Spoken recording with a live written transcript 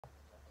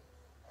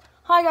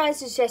Hi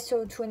guys, it's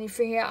Shoutout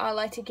here. I'd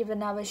like to give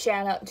another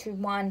shout out to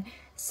one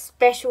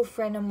special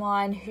friend of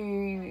mine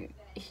who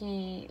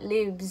he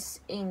lives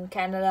in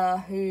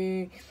Canada,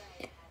 who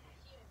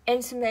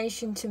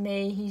information to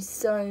me. He's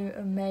so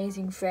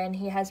amazing friend.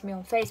 He has me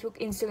on Facebook,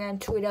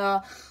 Instagram,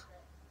 Twitter,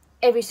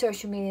 every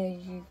social media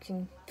you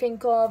can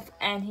think of,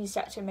 and he's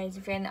such an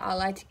amazing friend. I'd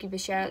like to give a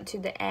shout out to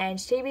the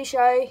Ange Tv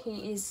Show.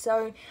 He is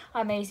so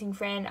amazing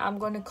friend. I'm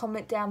going to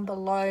comment down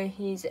below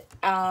his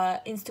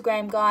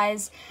Instagram,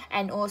 guys,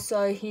 and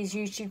also his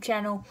YouTube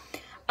channel.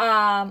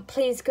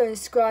 Please go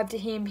subscribe to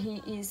him.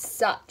 He is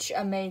such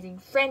an amazing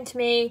friend to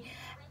me,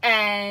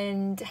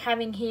 and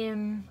having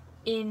him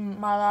in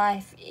my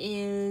life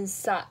is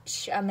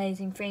such an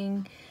amazing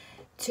thing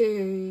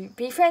to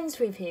be friends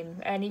with him.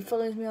 And he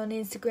follows me on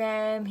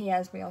Instagram, he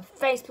has me on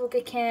Facebook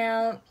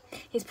account,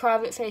 his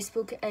private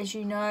Facebook, as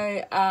you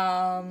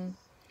know.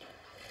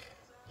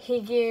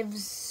 He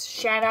gives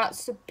shout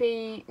outs to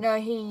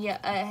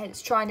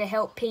he's trying to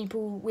help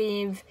people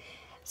with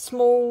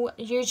small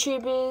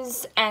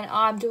YouTubers, and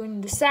I'm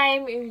doing the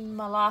same. In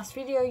my last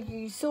video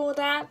you saw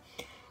that.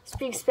 It's a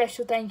big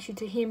special thank you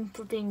to him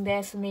for being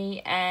there for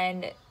me,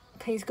 and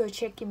please go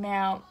check him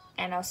out.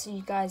 And I'll see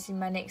you guys in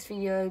my next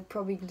video.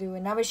 Probably do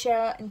another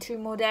shout out in 2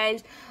 more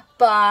days.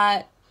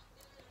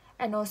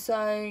 And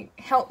also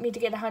help me to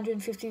get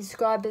 150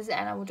 subscribers,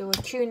 and I will do a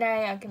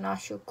Q&A. I can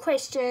ask you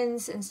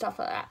questions and stuff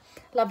like that.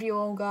 Love you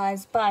all,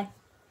 guys. Bye.